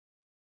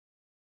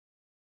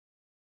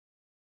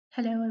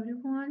Hello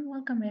everyone,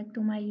 welcome back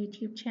to my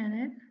YouTube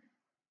channel.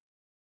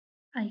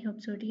 I hope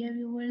so dear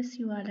viewers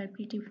you all are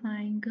pretty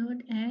fine,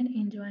 good and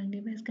enjoying the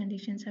best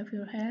conditions of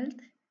your health.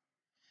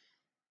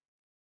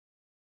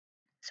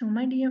 So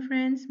my dear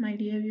friends, my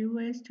dear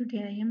viewers,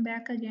 today I am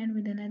back again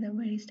with another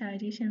very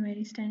stylish and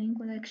very stunning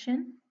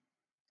collection.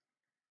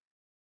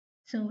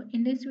 So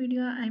in this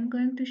video I am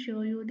going to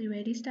show you the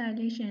very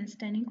stylish and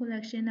stunning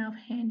collection of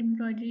hand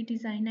embroidery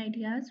design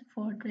ideas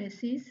for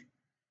dresses.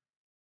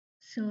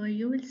 So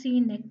you will see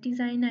neck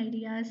design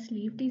ideas,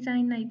 sleeve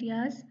design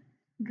ideas,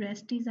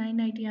 dress design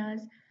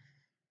ideas,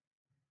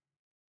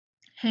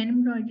 hand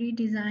embroidery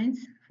designs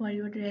for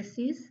your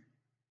dresses,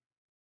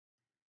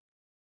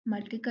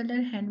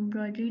 multicolor hand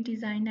embroidery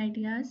design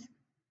ideas.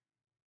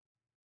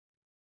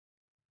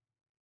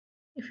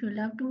 If you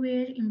love to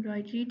wear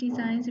embroidery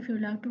designs, if you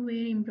love to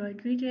wear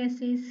embroidery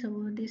dresses,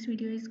 so this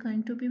video is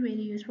going to be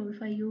very useful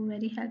for you,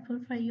 very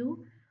helpful for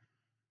you.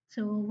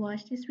 So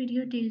watch this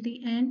video till the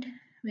end.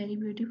 Very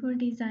beautiful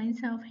designs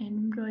of hand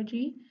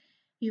embroidery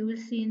you will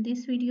see in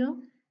this video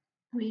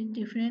with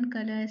different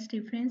colors,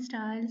 different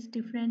styles,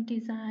 different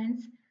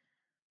designs.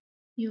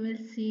 You will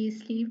see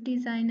sleeve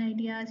design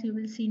ideas, you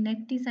will see neck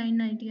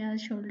design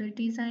ideas, shoulder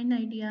design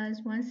ideas,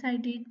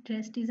 one-sided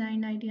dress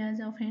design ideas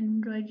of hand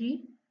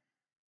embroidery.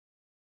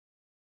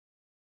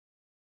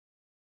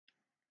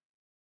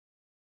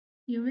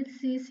 You will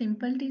see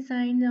simple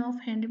design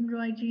of hand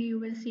embroidery, you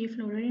will see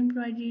floral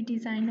embroidery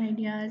design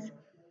ideas,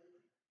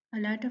 a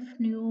lot of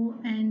new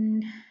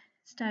and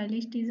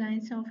stylish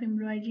designs of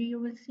embroidery you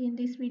will see in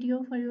this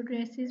video for your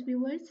dresses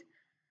viewers.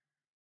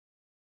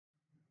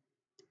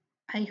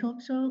 I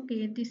hope so.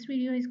 Okay, this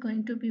video is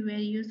going to be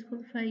very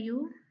useful for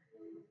you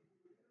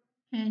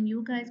and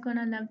you guys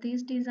gonna love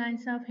these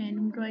designs of hand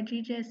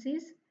embroidery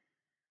dresses.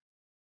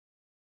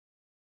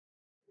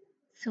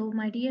 So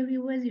my dear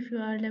viewers, if you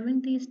are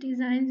loving these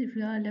designs, if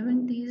you are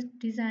loving these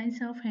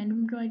designs of hand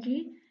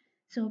embroidery,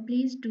 so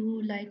please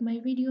do like my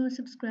video,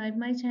 subscribe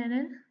my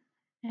channel,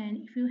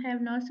 and if you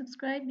have not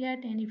subscribed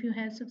yet and if you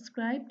have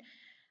subscribed,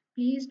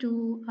 please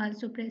do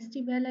also press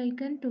the bell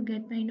icon to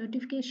get my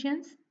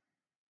notifications.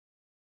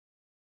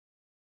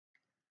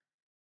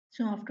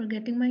 So after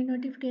getting my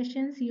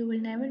notifications, you will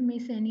never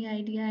miss any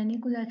idea, any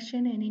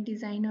collection, any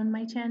design on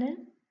my channel.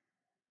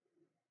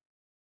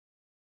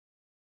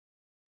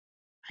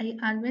 I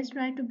always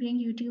try to bring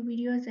YouTube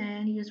videos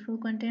and useful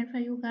content for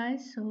you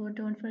guys, so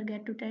don't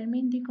forget to tell me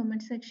in the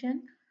comment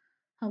section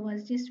how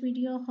was this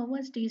video, how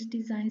was these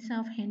designs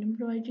of hand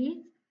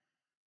embroidery,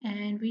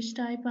 and which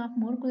type of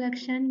more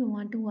collection you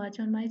want to watch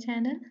on my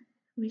channel,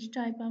 which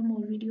type of more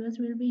videos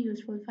will be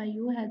useful for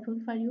you, helpful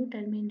for you,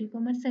 tell me in the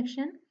comment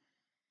section.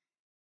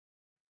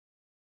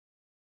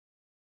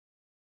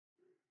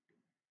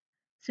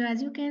 So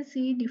as you can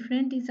see,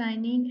 different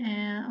designing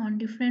on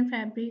different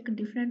fabric,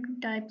 different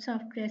types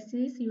of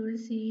dresses. You will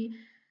see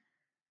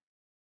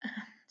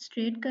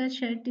straight cut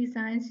shirt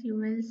designs, you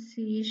will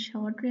see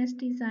short dress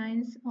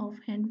designs of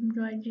hand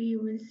embroidery,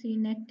 you will see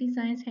neck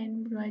designs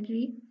hand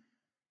embroidery.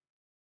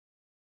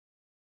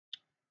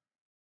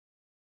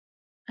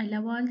 I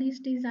love all these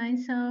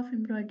designs of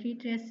embroidery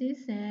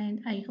dresses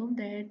and I hope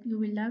that you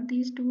will love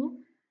these too.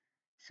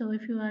 So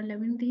if you are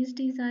loving these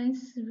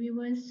designs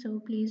viewers, so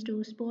please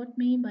do support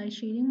me by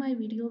sharing my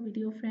video with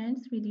your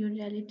friends, with your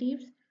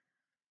relatives,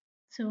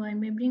 so I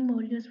may bring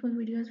more useful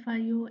videos for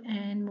you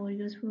and more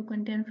useful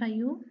content for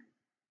you.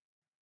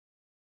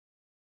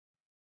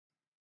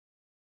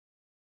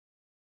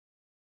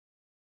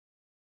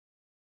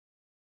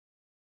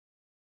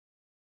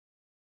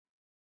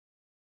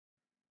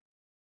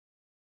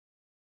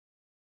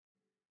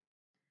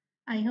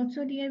 I hope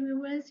so dear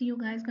viewers, you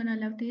guys gonna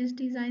love these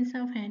designs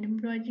of hand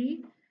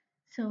embroidery.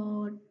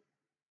 So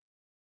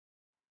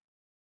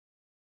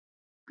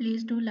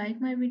please do like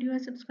my video,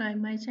 subscribe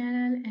my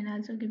channel and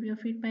also give your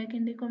feedback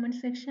in the comment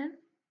section.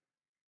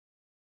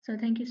 So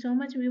thank you so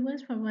much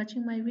viewers for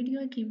watching my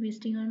video. Keep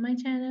visiting on my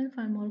channel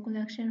for more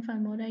collection, for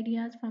more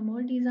ideas, for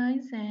more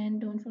designs, and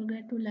don't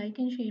forget to like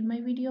and share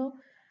my video.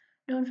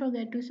 Don't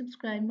forget to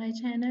subscribe my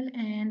channel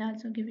and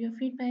also give your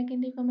feedback in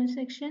the comment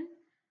section.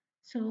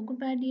 So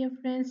goodbye dear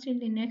friends, till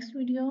the next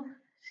video.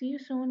 See you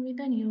soon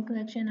with a new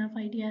collection of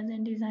ideas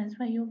and designs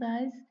for you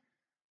guys.